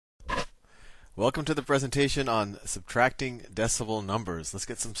Welcome to the presentation on subtracting decimal numbers. Let's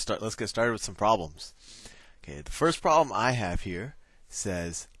get started with some problems. Okay, the first problem I have here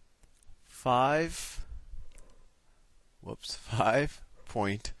says 5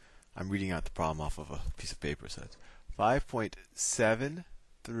 point. I'm reading out the problem off of a piece of paper. So it's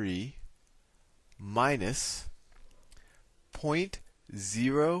 5.73 minus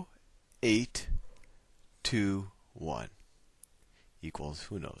 0.0821 equals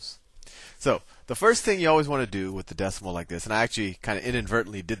who knows. So the first thing you always want to do with the decimal like this, and I actually kind of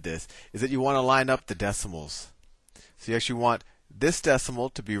inadvertently did this, is that you want to line up the decimals. So you actually want this decimal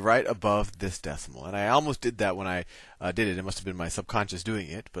to be right above this decimal. And I almost did that when I did it. It must have been my subconscious doing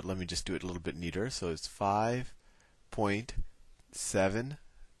it, but let me just do it a little bit neater. So it's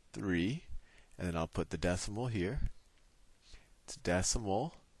 5.73, and then I'll put the decimal here. It's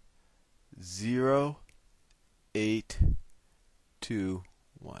decimal 0.821.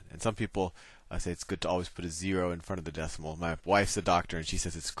 And some people say it's good to always put a 0 in front of the decimal. My wife's a doctor, and she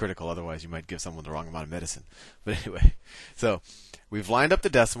says it's critical, otherwise you might give someone the wrong amount of medicine. But anyway, so we've lined up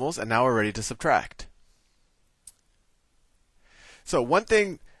the decimals, and now we're ready to subtract. So one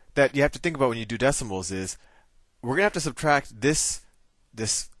thing that you have to think about when you do decimals is we're going to have to subtract this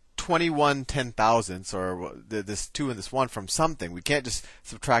 21 10,000ths, or this 2 and this 1 from something. We can't just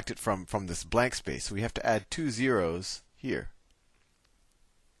subtract it from this blank space. So we have to add 2 zeros here.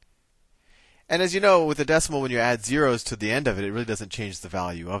 And as you know, with a decimal, when you add zeros to the end of it, it really doesn't change the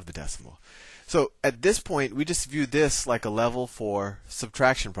value of the decimal. So at this point, we just view this like a level 4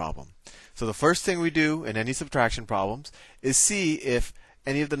 subtraction problem. So the first thing we do in any subtraction problems is see if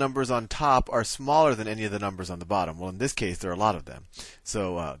any of the numbers on top are smaller than any of the numbers on the bottom. Well, in this case, there are a lot of them.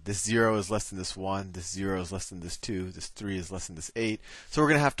 So this 0 is less than this 1, this 0 is less than this 2, this 3 is less than this 8. So we're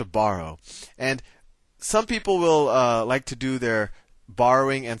going to have to borrow. And some people will like to do their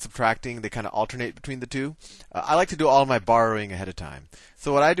borrowing and subtracting. They kind of alternate between the two. I like to do all of my borrowing ahead of time.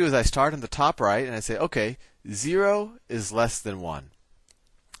 So what I do is I start on the top right and I say, okay, 0 is less than 1.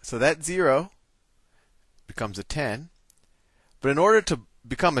 So that 0 becomes a 10. But in order to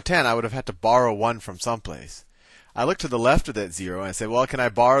become a 10, I would have had to borrow 1 from someplace. I look to the left of that 0 and I say, well, can I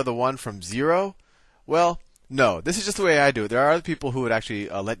borrow the 1 from 0? Well, no, this is just the way I do it. There are other people who would actually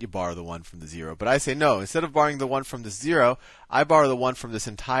let you borrow the 1 from the 0. But I say no. Instead of borrowing the 1 from the 0, I borrow the 1 from this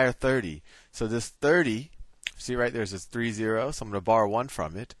entire 30. So this 30, see right there's this 30. So I'm going to borrow 1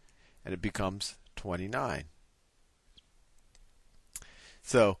 from it, and it becomes 29.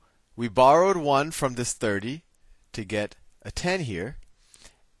 So we borrowed 1 from this 30 to get a 10 here.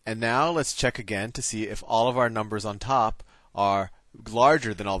 And now let's check again to see if all of our numbers on top are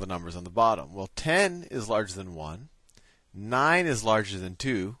larger than all the numbers on the bottom. Well, 10 is larger than 1. 9 is larger than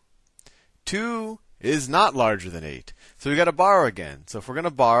 2. 2 is not larger than 8. So we've got to borrow again. So if we're going to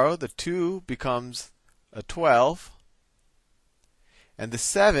borrow, the 2 becomes a 12. And the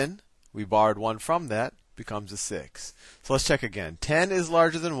 7, we borrowed 1 from that, becomes a 6. So let's check again. 10 is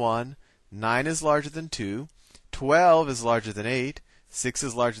larger than 1. 9 is larger than 2. 12 is larger than 8. 6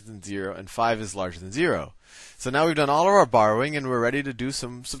 is larger than 0. And 5 is larger than 0. So now we've done all of our borrowing, and we're ready to do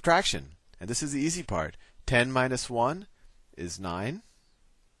some subtraction. And this is the easy part. 10 minus 1 is 9.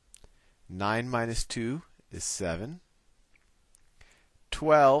 9 minus 2 is 7.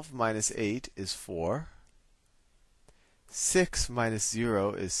 12 minus 8 is 4. 6 minus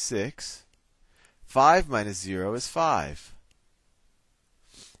 0 is 6. 5 minus 0 is 5.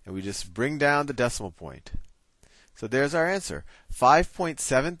 And we just bring down the decimal point. So there's our answer.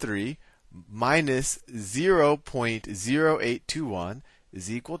 5.73 minus 0.0821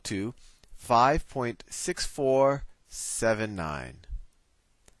 is equal to 5.6479.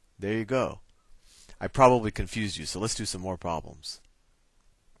 There you go. I probably confused you, so let's do some more problems.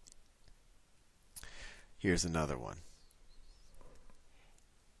 Here's another one.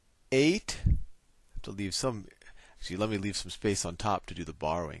 8, I have to leave some, actually let me leave some space on top to do the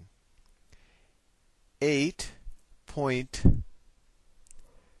borrowing.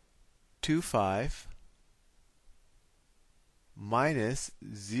 8.25 minus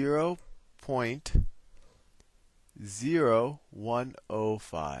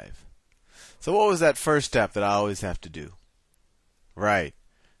 0.0105. So what was that first step that I always have to do? Right,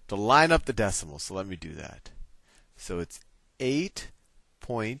 to line up the decimals. So let me do that. So it's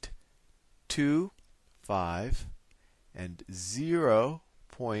 8.25 and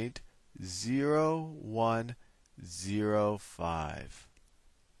 0.0105.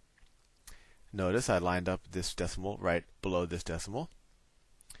 Notice I lined up this decimal right below this decimal.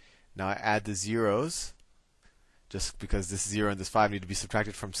 Now I add the zeros just because this 0 and this 5 need to be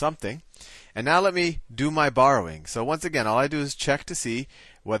subtracted from something. And now let me do my borrowing. So once again, all I do is check to see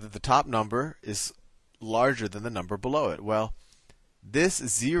whether the top number is larger than the number below it. Well, this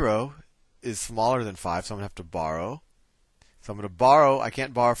 0 is smaller than 5, so I'm going to have to borrow. So I'm going to borrow. I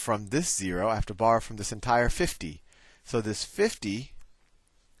can't borrow from this 0. I have to borrow from this entire 50. So this 50,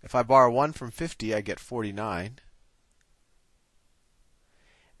 if I borrow 1 from 50, I get 49.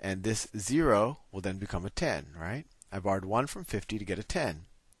 And this 0 will then become a 10, right? I borrowed 1 from 50 to get a 10.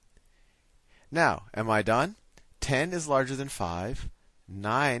 Now, am I done? 10 is larger than 5.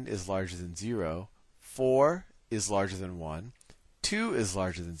 9 is larger than 0. 4 is larger than 1. 2 is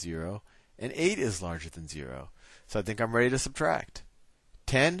larger than 0. And 8 is larger than 0. So I think I'm ready to subtract.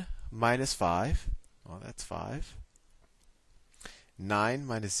 10 minus 5, well, that's 5. 9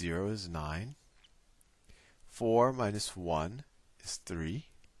 minus 0 is 9. 4 minus 1 is 3.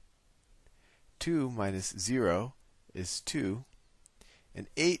 2 minus 0 is 2. And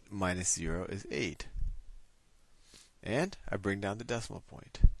 8 minus 0 is 8. And I bring down the decimal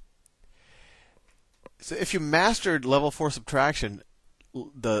point. So if you mastered level 4 subtraction,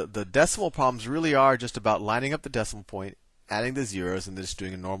 the decimal problems really are just about lining up the decimal point, adding the zeros, and then just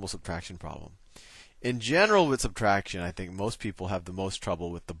doing a normal subtraction problem. In general, with subtraction, I think most people have the most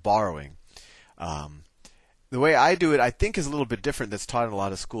trouble with the borrowing. The way I do it, I think, is a little bit different. That's taught in a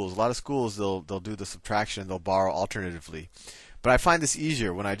lot of schools. A lot of schools, they'll do the subtraction and they'll borrow alternatively. But I find this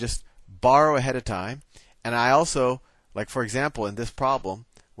easier when I just borrow ahead of time, and I also, like for example, in this problem,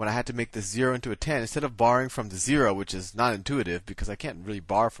 when I had to make this 0 into a 10, instead of borrowing from the 0, which is not intuitive because I can't really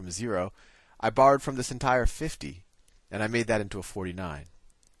borrow from 0, I borrowed from this entire 50, and I made that into a 49.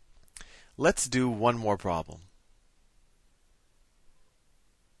 Let's do one more problem.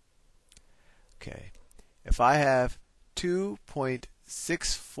 Okay. If I have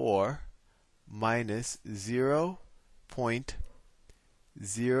 2.64 minus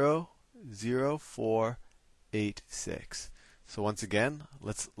 0.00486. So once again,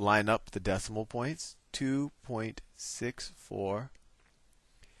 let's line up the decimal points. 2.64,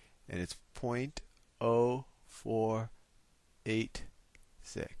 and it's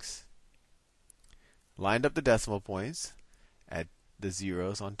 0.0486. Lined up the decimal points, add the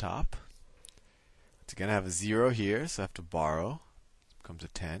zeros on top. Once again, I have a 0 here, so I have to borrow. It becomes a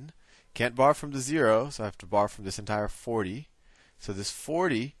 10. Can't borrow from the 0, so I have to borrow from this entire 40. So this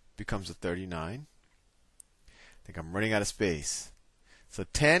 40 becomes a 39. I think I'm running out of space. So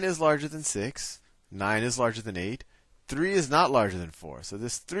 10 is larger than 6. 9 is larger than 8. 3 is not larger than 4. So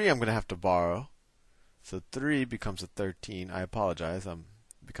this 3 I'm going to have to borrow. So 3 becomes a 13. I apologize. I'm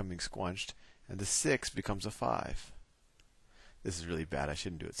becoming squunched. And the 6 becomes a 5. This is really bad. I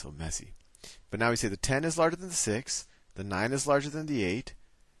shouldn't do it so messy. But now we say the 10 is larger than the 6. The 9 is larger than the 8.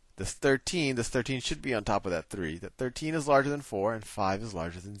 This 13 should be on top of that 3. That 13 is larger than 4, and 5 is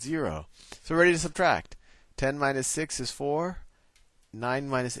larger than 0. So we're ready to subtract. 10 minus 6 is 4. 9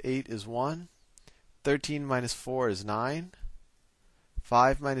 minus 8 is 1. 13 minus 4 is 9.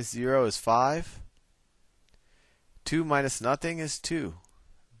 5 minus 0 is 5. 2 minus nothing is 2.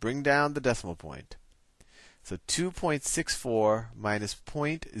 Bring down the decimal point. So 2.64 minus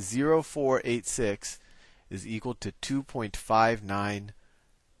 0.0486 is equal to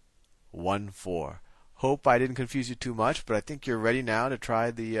 2.5914. Hope I didn't confuse you too much, but I think you're ready now to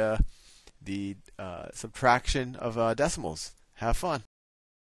try the subtraction of decimals. Have fun.